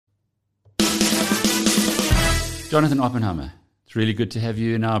Jonathan Oppenheimer, it's really good to have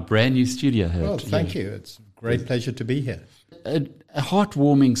you in our brand new studio here. Well, thank you. It's a great pleasure to be here. A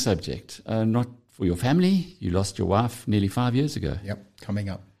heartwarming subject, not for your family. You lost your wife nearly 5 years ago. Yep, coming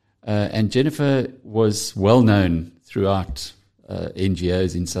up. And Jennifer was well known throughout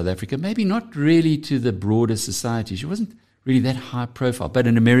NGOs in South Africa, maybe not really to the broader society. She wasn't really that high profile, but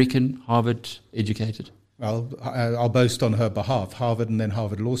an American, Harvard educated. Well, I'll boast on her behalf, Harvard and then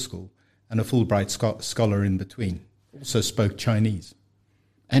Harvard Law School, and a Fulbright scholar in between. Also spoke Chinese.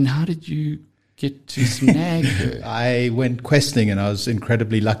 And how did you get to snag her? I went questing, and I was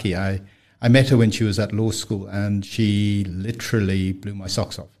incredibly lucky. I met her when she was at law school, and she literally blew my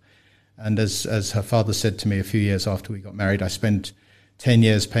socks off. And as her father said to me a few years after we got married, I spent 10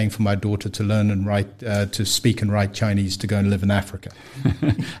 years paying for my daughter to learn and write, to speak and write Chinese to go and live in Africa.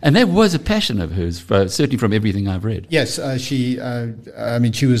 And that was a passion of hers, certainly from everything I've read. Yes, she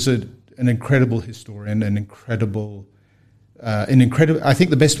was an incredible historian, I think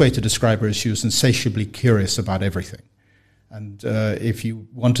the best way to describe her is she was insatiably curious about everything. And if you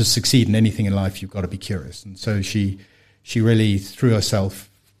want to succeed in anything in life, you've got to be curious. And so she really threw herself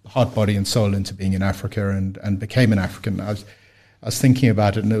heart, body, and soul into being in Africa and became an African. I was thinking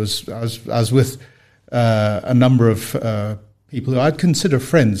about it, and I was with a number of people who I'd consider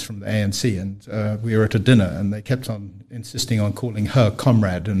friends from the ANC, and we were at a dinner, and they kept on insisting on calling her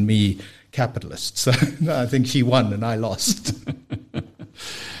comrade and me capitalist. So I think she won and I lost.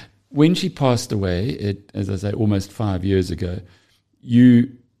 When she passed away, as I say, almost 5 years ago,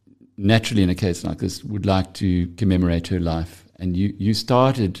 you naturally, in a case like this, would like to commemorate her life, and you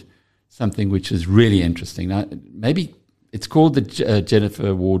started something which is really interesting. Now, maybe it's called the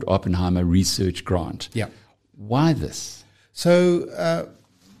Jennifer Ward Oppenheimer Research Grant. Yeah. Why this? So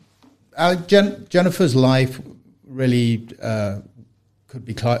Jennifer's life really could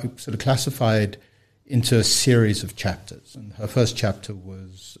be sort of classified into a series of chapters. And her first chapter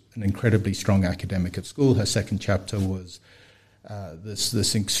was an incredibly strong academic at school. Her second chapter was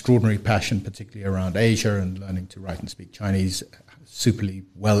this extraordinary passion, particularly around Asia and learning to write and speak Chinese, superly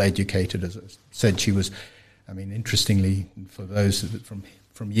well educated. As I said, she was, interestingly, for those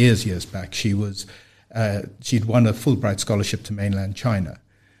from years back, she'd won a Fulbright scholarship to mainland China.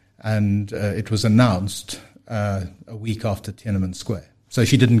 And it was announced a week after Tiananmen Square. So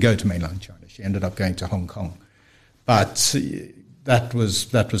she didn't go to mainland China. She ended up going to Hong Kong. But that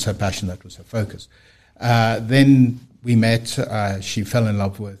was her passion, that was her focus. Then we met. She fell in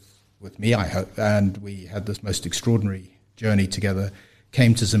love with me, I hope, and we had this most extraordinary journey together.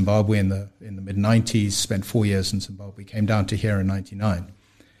 Came to Zimbabwe in the mid-90s, spent 4 years in Zimbabwe, came down to here in 99.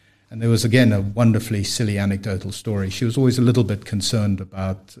 And there was, again, a wonderfully silly anecdotal story. She was always a little bit concerned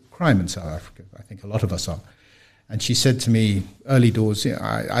about crime in South Africa. I think a lot of us are. And she said to me early doors,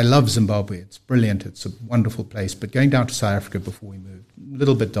 I love Zimbabwe. It's brilliant. It's a wonderful place. But going down to South Africa before we moved, a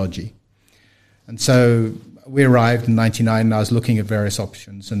little bit dodgy. And so we arrived in 99, and I was looking at various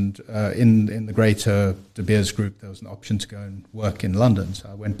options. And in the greater De Beers group, there was an option to go and work in London. So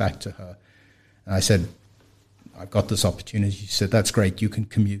I went back to her, and I said, I've got this opportunity. She said, that's great. You can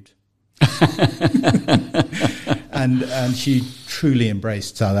commute. And she truly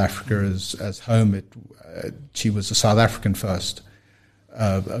embraced South Africa as home. She was a South African first,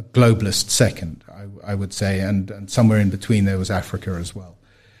 a globalist second, I would say, and somewhere in between there was Africa as well.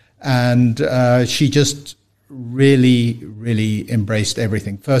 And she just really embraced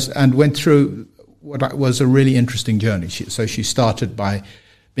everything first and went through what was a really interesting journey. So she started by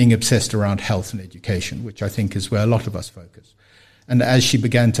being obsessed around health and education, which I think is where a lot of us focus. And as she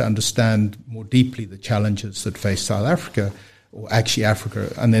began to understand more deeply the challenges that face South Africa, or actually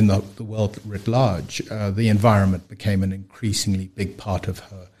Africa, and then the world writ large, the environment became an increasingly big part of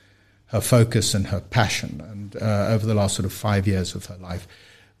her focus and her passion. And over the last sort of 5 years of her life,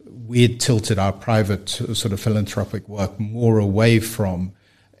 we had tilted our private sort of philanthropic work more away from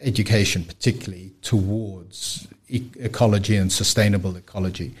education, particularly towards ecology and sustainable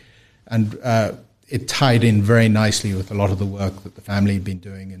ecology. And it tied in very nicely with a lot of the work that the family had been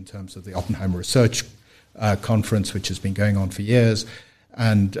doing in terms of the Oppenheimer Research Conference, which has been going on for years.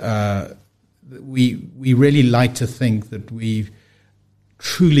 And we really like to think that we've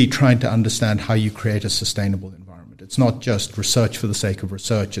truly tried to understand how you create a sustainable environment. It's not just research for the sake of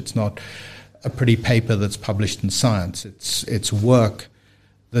research. It's not a pretty paper that's published in Science. It's work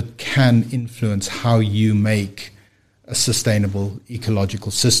that can influence how you make a sustainable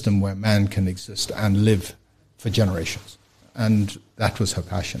ecological system where man can exist and live for generations. And that was her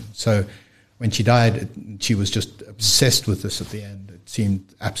passion. So when she died, she was just obsessed with this at the end. It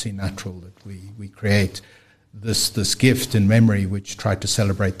seemed absolutely natural that we create this gift in memory, which tried to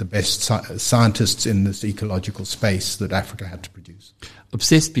celebrate the best scientists in this ecological space that Africa had to produce.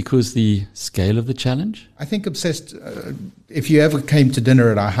 Obsessed because the scale of the challenge? I think obsessed. If you ever came to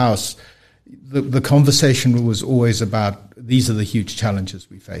dinner at our house, the conversation was always about these are the huge challenges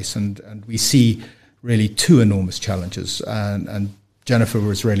we face, and we see really two enormous challenges, and Jennifer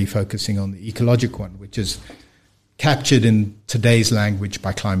was really focusing on the ecological one, which is captured in today's language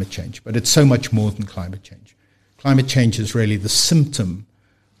by climate change. But it's so much more than climate change. Climate change is really the symptom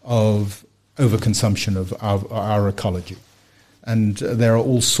of overconsumption of our ecology. And there are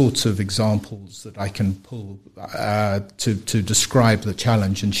all sorts of examples that I can pull to describe the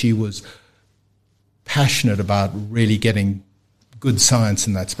challenge. And she was passionate about really getting good science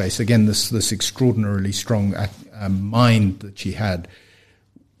in that space. Again, this extraordinarily strong mind that she had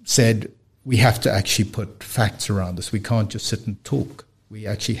said, we have to actually put facts around this. We can't just sit and talk. We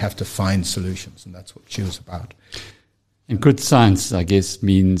actually have to find solutions, and that's what she was about. And good science, I guess,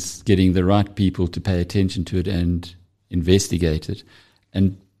 means getting the right people to pay attention to it and investigate it.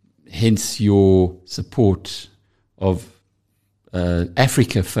 And hence your support of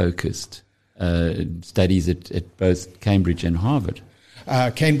Africa-focused studies at both Cambridge and Harvard.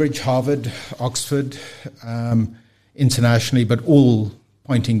 Cambridge, Harvard, Oxford, internationally, but all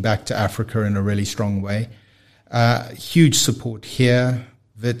pointing back to Africa in a really strong way. Huge support here,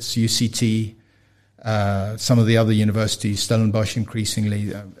 WITS, UCT, some of the other universities, Stellenbosch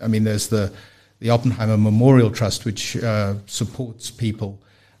increasingly. I mean, there's the Oppenheimer Memorial Trust, which supports people.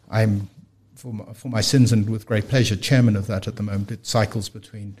 I'm, for my sins and with great pleasure, chairman of that at the moment. It cycles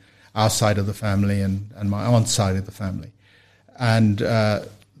between our side of the family and my aunt's side of the family. And the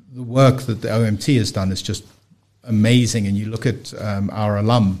work that the OMT has done is just amazing. And you look at our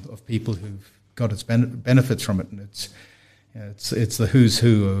alum of people who've got its benefits from it, and it's the who's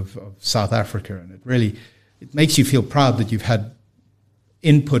who of South Africa. And it makes you feel proud that you've had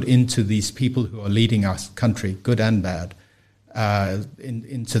input into these people who are leading our country, good and bad,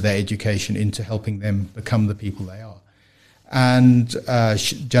 into their education, into helping them become the people they are. And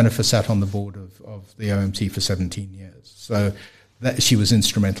Jennifer sat on the board of the OMT for 17 years. So she was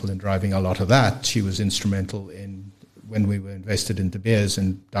instrumental in driving a lot of that. She was instrumental in, when we were invested in De Beers,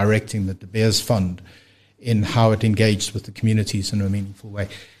 in directing the De Beers Fund in how it engaged with the communities in a meaningful way.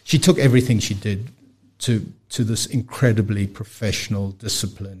 She took everything she did to this incredibly professional,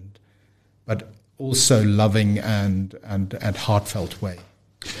 disciplined, but also loving and heartfelt way.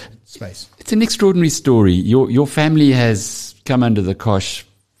 Space. It's an extraordinary story. Your family has come under the cosh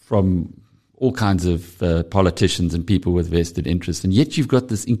from all kinds of politicians and people with vested interest, and yet you've got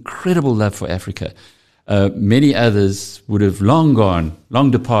this incredible love for Africa. Many others would have long gone, long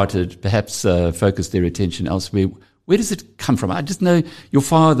departed, perhaps focused their attention elsewhere. Where does it come from? I just know your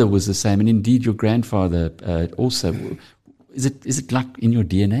father was the same, and indeed your grandfather also. Is it like in your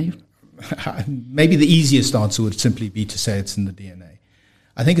DNA? Maybe the easiest answer would simply be to say it's in the DNA.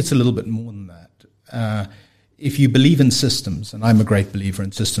 I think it's a little bit more than that. If you believe in systems, and I'm a great believer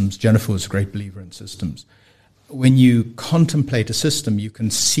in systems, Jennifer was a great believer in systems, when you contemplate a system, you can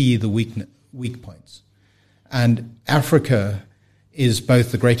see the weak points. And Africa is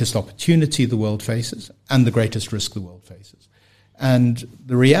both the greatest opportunity the world faces and the greatest risk the world faces. And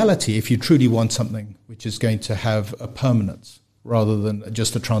the reality, if you truly want something which is going to have a permanence rather than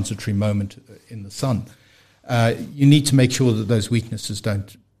just a transitory moment in the sun, you need to make sure that those weaknesses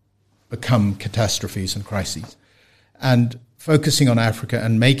don't become catastrophes and crises. And focusing on Africa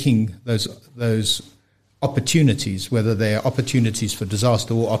and making those opportunities, whether they are opportunities for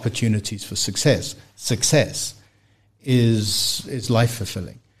disaster or opportunities for success is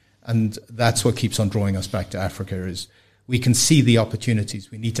life-fulfilling. And that's what keeps on drawing us back to Africa, is we can see the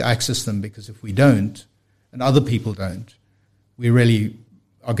opportunities. We need to access them, because if we don't, and other people don't, we really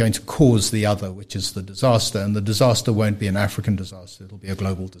are going to cause the other, which is the disaster. And the disaster won't be an African disaster. It'll be a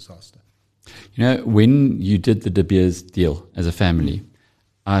global disaster. You know, when you did the De Beers deal as a family,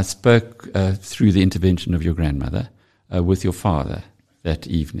 I spoke through the intervention of your grandmother with your father that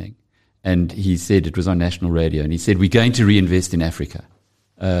evening. And he said, it was on national radio, and he said, we're going to reinvest in Africa.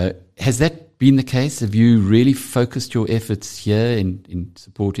 Has that been the case? Have you really focused your efforts here in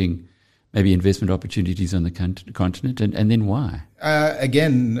supporting maybe investment opportunities on the continent? And then why?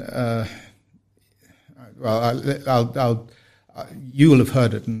 You will have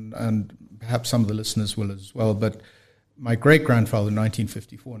heard it, and perhaps some of the listeners will as well, but my great-grandfather in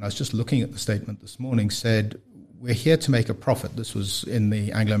 1954, and I was just looking at the statement this morning, said, we're here to make a profit. This was in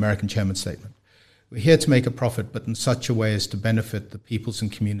the Anglo-American chairman's statement. We're here to make a profit, but in such a way as to benefit the peoples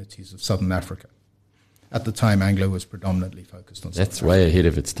and communities of Southern Africa. At the time, Anglo was predominantly focused on That's South way Africa. ahead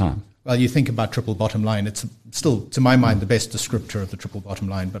of its time. Well, you think about triple bottom line, it's still, to my mind, the best descriptor of the triple bottom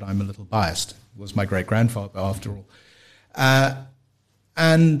line, but I'm a little biased. It was my great-grandfather, after all.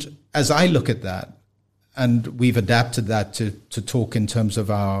 And as I look at that, and we've adapted that to talk in terms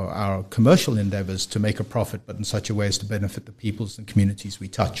of our commercial endeavors to make a profit, but in such a way as to benefit the peoples and communities we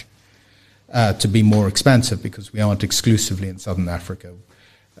touch, to be more expansive, because we aren't exclusively in Southern Africa.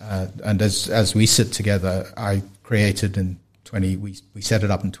 And as we sit together, I created we set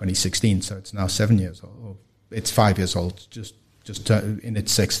it up in 2016, so it's now 7 years old. Or it's 5 years old, just in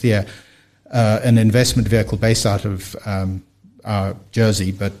its sixth year. An investment vehicle based out of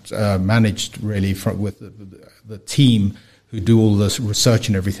Jersey, but managed really with the team who do all this research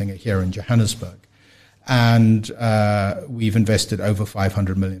and everything here in Johannesburg. And we've invested over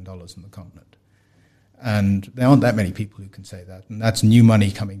 $500 million in the continent. And there aren't that many people who can say that. And that's new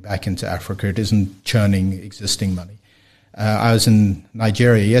money coming back into Africa. It isn't churning existing money. I was in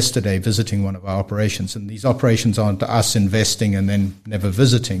Nigeria yesterday visiting one of our operations, and these operations aren't us investing and then never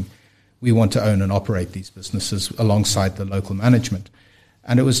visiting. We want to own and operate these businesses alongside the local management.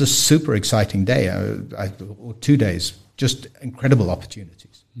 And it was a super exciting day, or 2 days, just incredible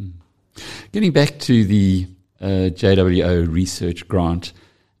opportunities. Mm. Getting back to the JWO research grant,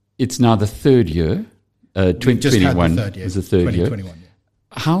 it's now the third year. 2021 was the third year.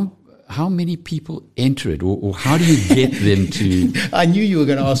 Yeah. How many people enter it, or how do you get them to? I knew you were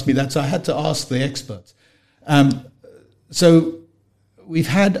going to ask me that, so I had to ask the experts. So we've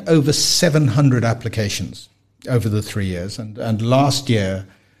had over 700 applications over the 3 years, and last year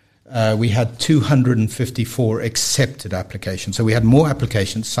we had 254 accepted applications. So we had more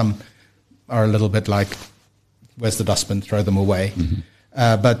applications. Some are a little bit like, where's the dustbin, throw them away.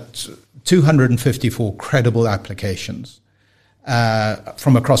 Mm-hmm. But 254 credible applications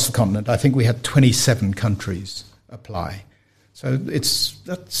from across the continent. I think we had 27 countries apply. So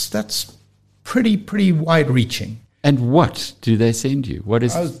that's pretty wide-reaching. And what do they send you? What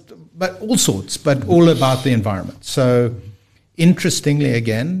is? But all sorts, but all about the environment. So interestingly,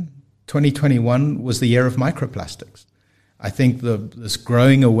 again, 2021 was the year of microplastics. I think this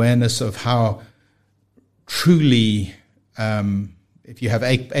growing awareness of how truly, if you have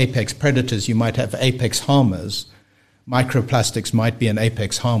apex predators, you might have apex harmers. Microplastics might be an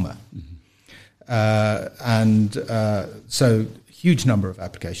apex harmer. Mm-hmm. So huge number of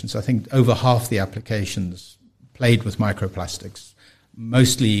applications. I think over half the applications played with microplastics,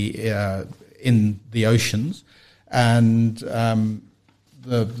 mostly in the oceans. And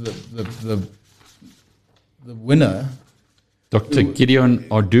the winner... Dr. Gideon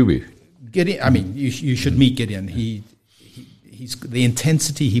Ardubu. Gideon, I mean, you should meet Gideon. He's the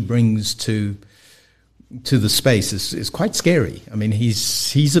intensity he brings to the space is quite scary. I mean,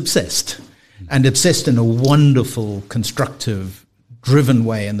 he's obsessed, and obsessed in a wonderful, constructive, driven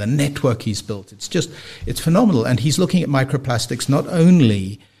way. And the network he's built, it's phenomenal. And he's looking at microplastics not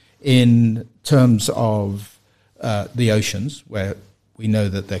only in terms of the oceans, where we know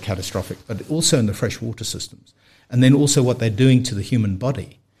that they're catastrophic, but also in the freshwater systems, and then also what they're doing to the human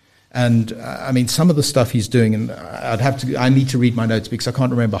body. And I mean, some of the stuff he's doing, and I need to read my notes because I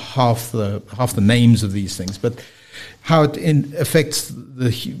can't remember half the names of these things, but how it affects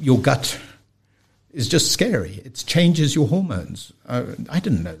your gut is just scary. It changes your hormones. I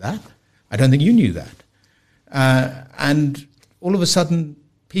didn't know that. I don't think you knew that. And all of a sudden,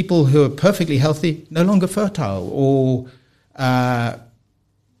 people who are perfectly healthy no longer fertile, or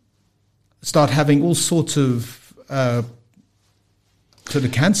start having all sorts of sort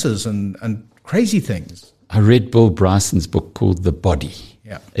of cancers and crazy things. I read Bill Bryson's book called The Body.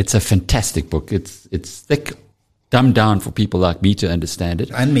 Yeah. It's a fantastic book. It's thick, dumbed down for people like me to understand it.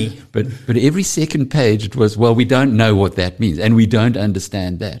 And me. But every second page it was, well, we don't know what that means, and we don't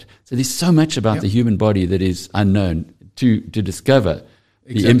understand that. So there's so much about the human body that is unknown to discover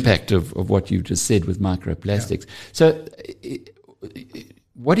the impact of what you just said with microplastics. Yeah. So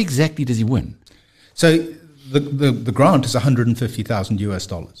what exactly does he win? So the grant is $150,000 US,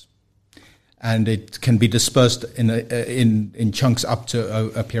 and it can be dispersed in chunks up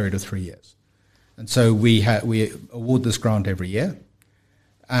to a period of 3 years. And so we award this grant every year,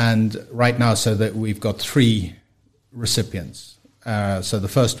 and right now, so that we've got 3 recipients. So the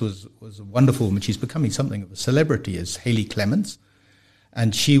first was a wonderful woman. She's becoming something of a celebrity, is Haley Clements,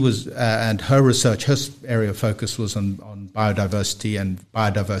 and she was and her research, her area of focus was on biodiversity and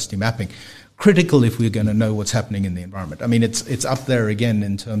biodiversity mapping. Critical if we're going to know what's happening in the environment. I mean, it's up there again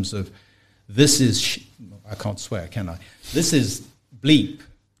in terms of this is, I can't swear, can I? This is bleep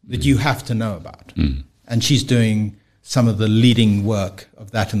that you have to know about. Mm. And she's doing some of the leading work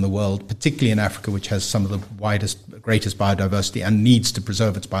of that in the world, particularly in Africa, which has some of the greatest biodiversity and needs to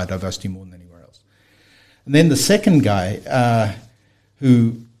preserve its biodiversity more than anywhere else. And then the second guy,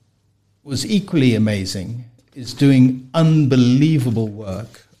 who was equally amazing, is doing unbelievable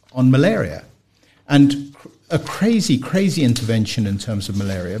work on malaria. And a crazy, crazy intervention in terms of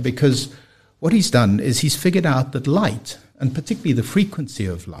malaria, because what he's done is he's figured out that light, and particularly the frequency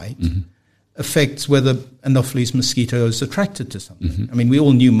of light, affects whether Anopheles mosquito is attracted to something. I mean, we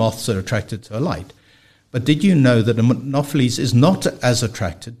all knew moths are attracted to light. But did you know that Anopheles is not as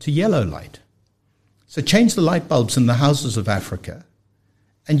attracted to yellow light? So change the light bulbs in the houses of Africa,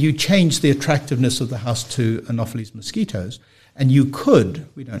 and you change the attractiveness of the house to Anopheles mosquitoes, and you could,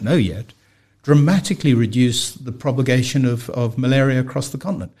 we don't know yet, dramatically reduce the propagation of malaria across the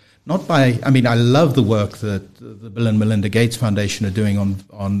continent. Not by, I mean, I love the work that the Bill and Melinda Gates Foundation are doing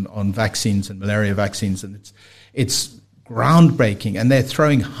on vaccines and malaria vaccines, and it's groundbreaking, and they're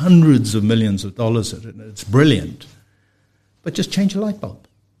throwing hundreds of millions of dollars at it, and it's brilliant. But just change a light bulb.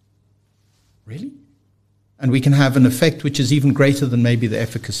 Really? And we can have an effect which is even greater than maybe the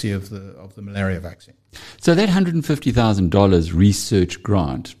efficacy of the malaria vaccine. So that $150,000 research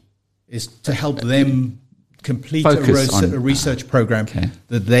grant is to help them complete a research program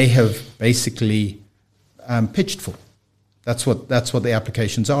that they have basically pitched for. That's what the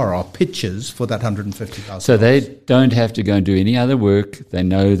applications are pitches for that $150,000. So they don't have to go and do any other work. They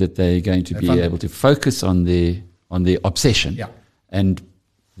know that they're going to be able to focus on their obsession. Yeah. And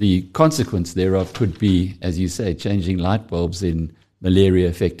the consequence thereof could be, as you say, changing light bulbs in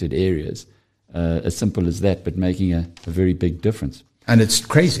malaria-affected areas. As simple as that, but making a very big difference. And it's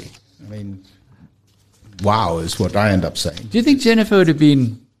crazy. I mean, wow is what I end up saying. Do you think Jennifer would have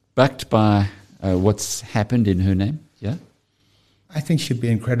been bucked by what's happened in her name? Yeah? I think she'd be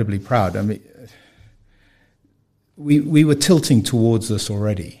incredibly proud. I mean, we were tilting towards this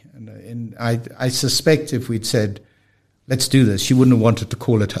already. And I suspect if we'd said, let's do this, she wouldn't have wanted to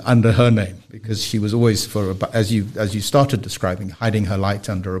call it under her name, because she was always, as you started describing, hiding her light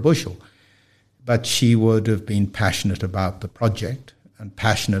under a bushel. But she would have been passionate about the project and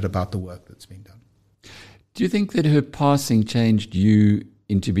passionate about the work that's been done. Do you think that her passing changed you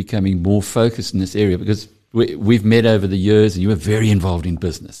into becoming more focused in this area? Because we've met over the years, and you were very involved in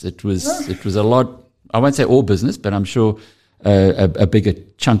business. It was a lot. I won't say all business, but I'm sure a bigger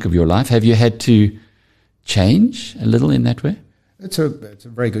chunk of your life. Have you had to change a little in that way? It's a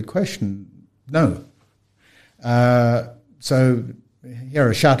very good question. No. So here,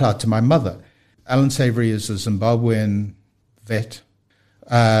 a shout out to my mother. Alan Savory is a Zimbabwean vet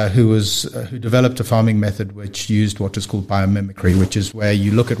who developed a farming method which used what is called biomimicry, which is where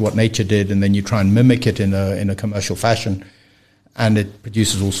you look at what nature did and then you try and mimic it in a commercial fashion, and it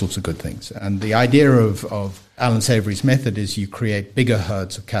produces all sorts of good things. And the idea of Alan Savory's method is you create bigger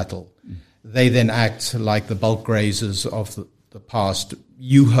herds of cattle. They then act like the bulk grazers of the past.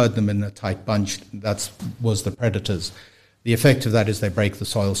 You herd them in a tight bunch. That was the predators. The effect of that is they break the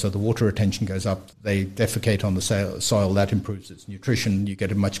soil, so the water retention goes up. They defecate on the soil. That improves its nutrition. You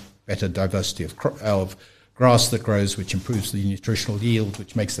get a much better diversity of grass that grows, which improves the nutritional yield,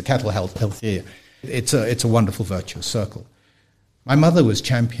 which makes the cattle healthier. It's a wonderful virtuous circle. My mother was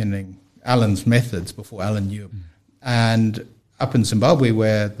championing Alan's methods before Alan knew him. And up in Zimbabwe,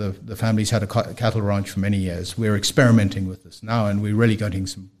 where the family's had a cattle ranch for many years, we're experimenting with this now, and we're really getting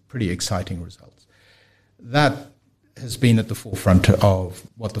some pretty exciting results. That has been at the forefront of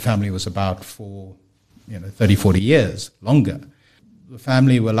what the family was about for 30, 40 years, longer. The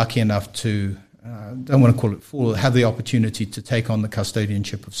family were lucky enough to, don't want to call it full, have the opportunity to take on the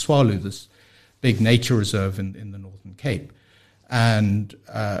custodianship of Swalu, this big nature reserve in the Northern Cape. And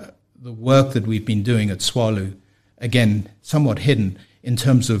the work that we've been doing at Swalu, again, somewhat hidden in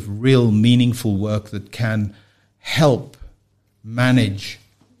terms of real meaningful work that can help manage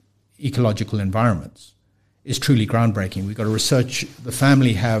ecological environments, is truly groundbreaking. We've got the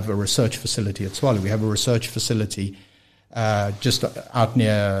family have a research facility at Swalu. We have a research facility just out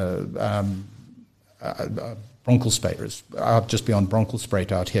near Bronkhorstspruit, out just beyond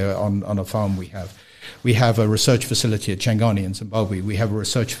Bronkhorstspruit out here on a farm we have. We have a research facility at Changani in Zimbabwe. We have a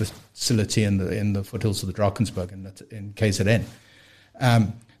research facility in the foothills of the Drakensberg in KZN.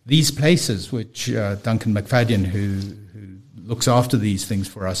 These places, which Duncan McFadden, who looks after these things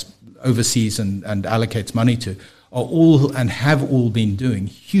for us, oversees and allocates money to, have all been doing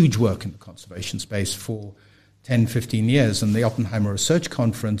huge work in the conservation space for 10, 15 years. And the Oppenheimer Research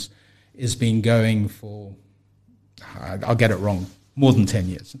Conference has been going for, I'll get it wrong, more than 10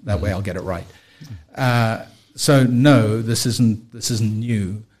 years. That way I'll get it right. So no, this isn't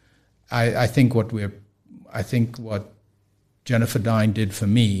new. I think what I think what Jennifer Dyne did for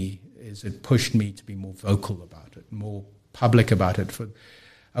me is it pushed me to be more vocal about it, more public about it.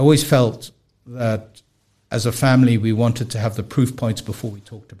 I always felt that as a family, we wanted to have the proof points before we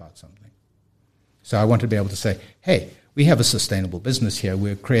talked about something. So I wanted to be able to say, hey, we have a sustainable business here.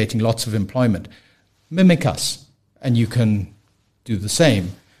 We're creating lots of employment. Mimic us, and you can do the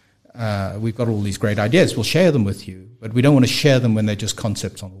same. We've got all these great ideas. We'll share them with you, but we don't want to share them when they're just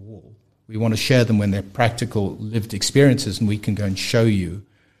concepts on a wall. We want to share them when they're practical, lived experiences, and we can go and show you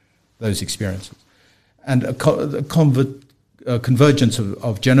those experiences. And a convergence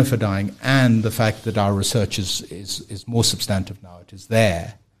of Jennifer Dyne and the fact that our research is more substantive now, it is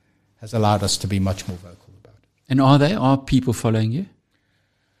there, has allowed us to be much more vocal about it. And are people following you?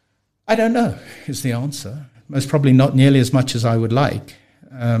 I don't know, is the answer. Most probably not nearly as much as I would like.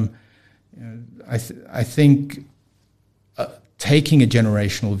 I think taking a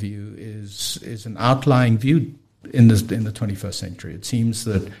generational view is an outlying view in the 21st century. It seems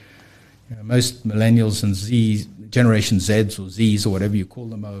that most millennials and Generation Zs or Zs or whatever you call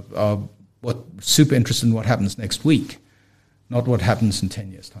them are super interested in what happens next week, not what happens in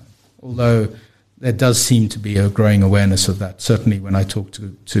 10 years' time. Although there does seem to be a growing awareness of that. Certainly when I talk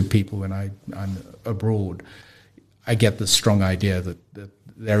to people when I'm abroad, I get the strong idea that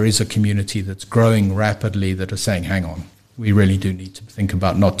there is a community that's growing rapidly that are saying, hang on, we really do need to think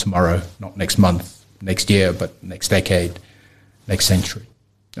about not tomorrow, not next month, next year, but next decade, next century.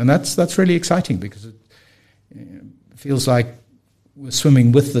 And that's really exciting because it feels like we're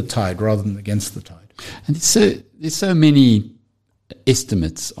swimming with the tide rather than against the tide. And there's so many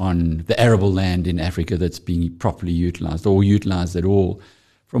estimates on the arable land in Africa that's being properly utilized or utilized at all.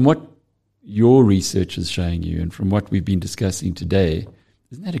 From what your research is showing you and from what we've been discussing today,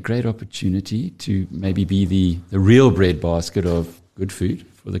 isn't that a great opportunity to maybe be the real breadbasket of good food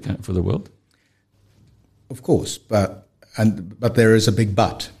for the world? Of course, but there is a big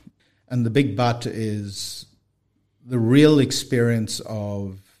but. And the big but is the real experience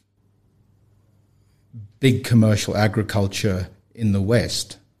of big commercial agriculture in the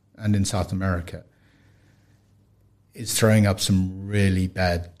West and in South America is throwing up some really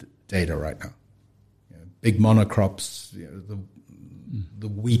bad data right now. Big monocrops, the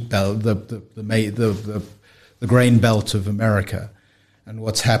wheat belt, the grain belt of America, and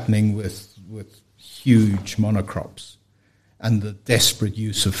what's happening with huge monocrops, and the desperate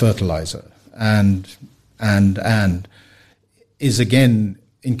use of fertilizer, and is again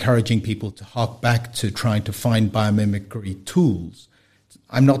encouraging people to hark back to trying to find biomimicry tools.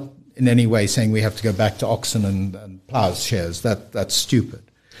 I'm not in any way saying we have to go back to oxen and plowshares. That's stupid.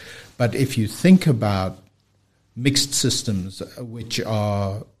 But if you think about mixed systems which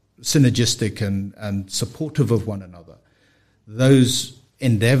are synergistic and supportive of one another, those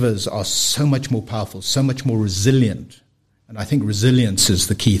endeavors are so much more powerful, so much more resilient. And I think resilience is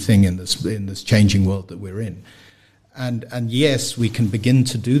the key thing in this changing world that we're in. And yes, we can begin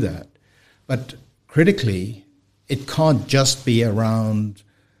to do that. But critically, it can't just be around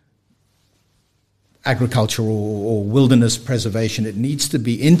agriculture or wilderness preservation. It needs to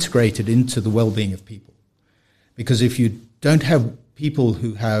be integrated into the well-being of people. Because if you don't have people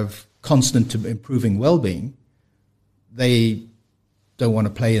who have constant improving well-being, they don't want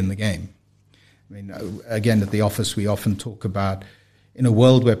to play in the game. I mean, again, at the office, we often talk about in a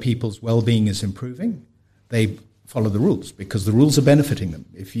world where people's well-being is improving, they follow the rules because the rules are benefiting them.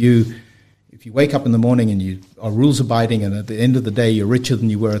 If you wake up in the morning and you are rules abiding and at the end of the day you're richer than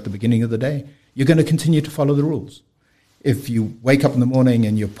you were at the beginning of the day, you're going to continue to follow the rules. If you wake up in the morning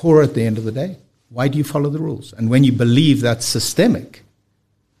and you're poor at the end of the day, why do you follow the rules? And when you believe that's systemic,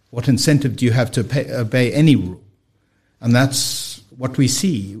 what incentive do you have to obey any rule? And that's what we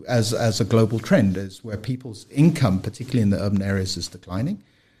see as a global trend, is where people's income, particularly in the urban areas, is declining.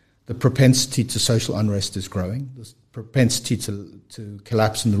 The propensity to social unrest is growing. The propensity to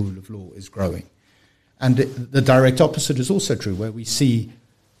collapse in the rule of law is growing. And the direct opposite is also true, where we see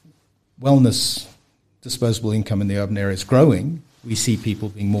wellness, disposable income in the urban areas growing. We see people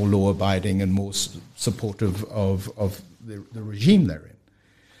being more law-abiding and more supportive of the regime they're in.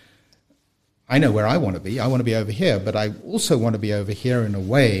 I know where I want to be. I want to be over here, but I also want to be over here in a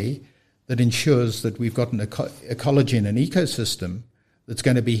way that ensures that we've got an ecology and an ecosystem that's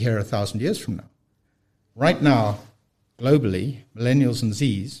going to be here 1,000 years from now. Right now, globally, millennials and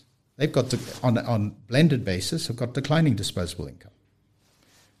Zs, they've got, on blended basis, have got declining disposable income.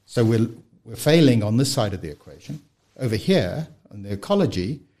 So we're failing on this side of the equation. Over here, on the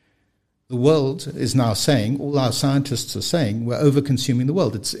ecology, the world is now saying, all our scientists are saying, we're over-consuming the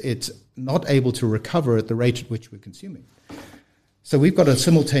world. It's not able to recover at the rate at which we're consuming. So we've got a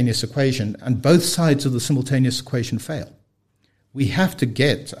simultaneous equation, and both sides of the simultaneous equation fail. We have to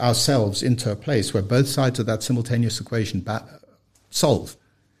get ourselves into a place where both sides of that simultaneous equation solve.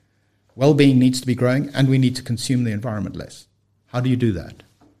 Well-being needs to be growing, and we need to consume the environment less. How do you do that?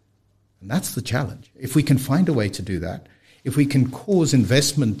 And that's the challenge. If we can find a way to do that, if we can cause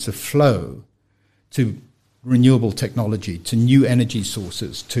investment to flow to renewable technology, to new energy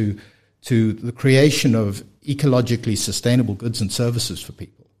sources, to the creation of ecologically sustainable goods and services for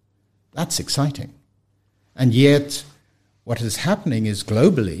people, that's exciting. And yet, what is happening is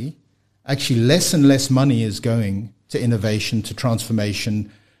globally, actually less and less money is going to innovation, to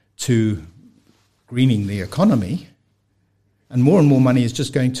transformation, to greening the economy, and more money is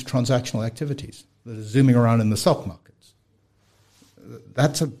just going to transactional activities that are zooming around in the stock markets.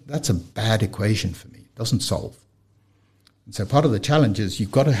 That's a bad equation for me. It doesn't solve. And so part of the challenge is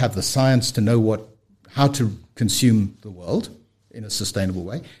you've got to have the science to know how to consume the world in a sustainable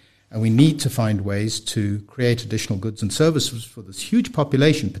way. And we need to find ways to create additional goods and services for this huge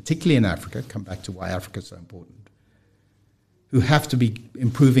population, particularly in Africa, come back to why Africa is so important, who have to be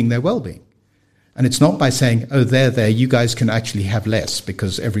improving their well-being. And it's not by saying, oh, there, you guys can actually have less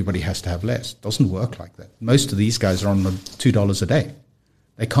because everybody has to have less. It doesn't work like that. Most of these guys are on $2 a day.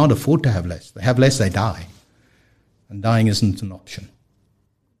 They can't afford to have less. They have less, they die. And dying isn't an option.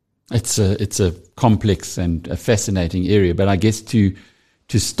 It's a complex and a fascinating area, but I guess to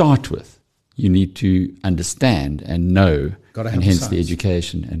start with, you need to understand and know, and hence the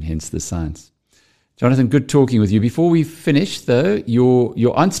education and hence the science. Jonathan, good talking with you. Before we finish, though,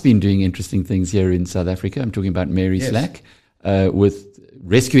 your aunt's been doing interesting things here in South Africa. I'm talking about Mary Slack with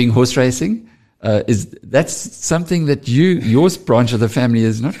rescuing horse racing. That's something that your branch of the family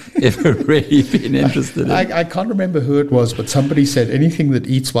has not ever really been interested in. I can't remember who it was, but somebody said anything that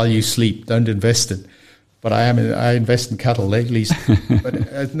eats while you sleep, don't invest in. But I invest in cattle at least.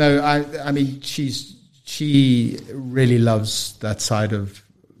 But no, I mean she really loves that side of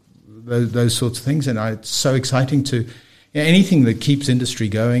those sorts of things, and it's so exciting to anything that keeps industry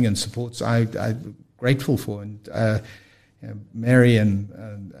going and supports. I'm grateful for, and Mary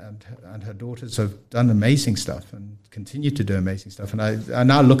and her daughters have done amazing stuff and continue to do amazing stuff. And I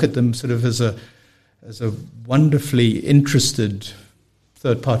now look at them sort of as a wonderfully interested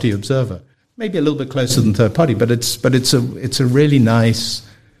third party observer. Maybe a little bit closer than third party, but it's a really nice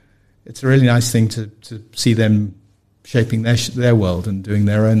thing to see them shaping their world and doing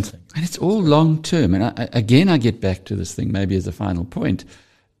their own thing. And it's all long term. And I get back to this thing, maybe as a final point,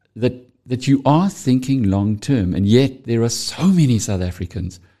 that you are thinking long term, and yet there are so many South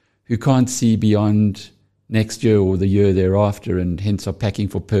Africans who can't see beyond next year or the year thereafter, and hence are packing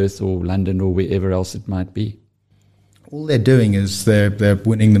for Perth or London or wherever else it might be. All they're doing is they're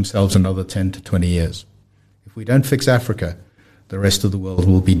winning themselves another 10 to 20 years. If we don't fix Africa, the rest of the world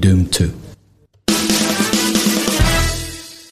will be doomed too.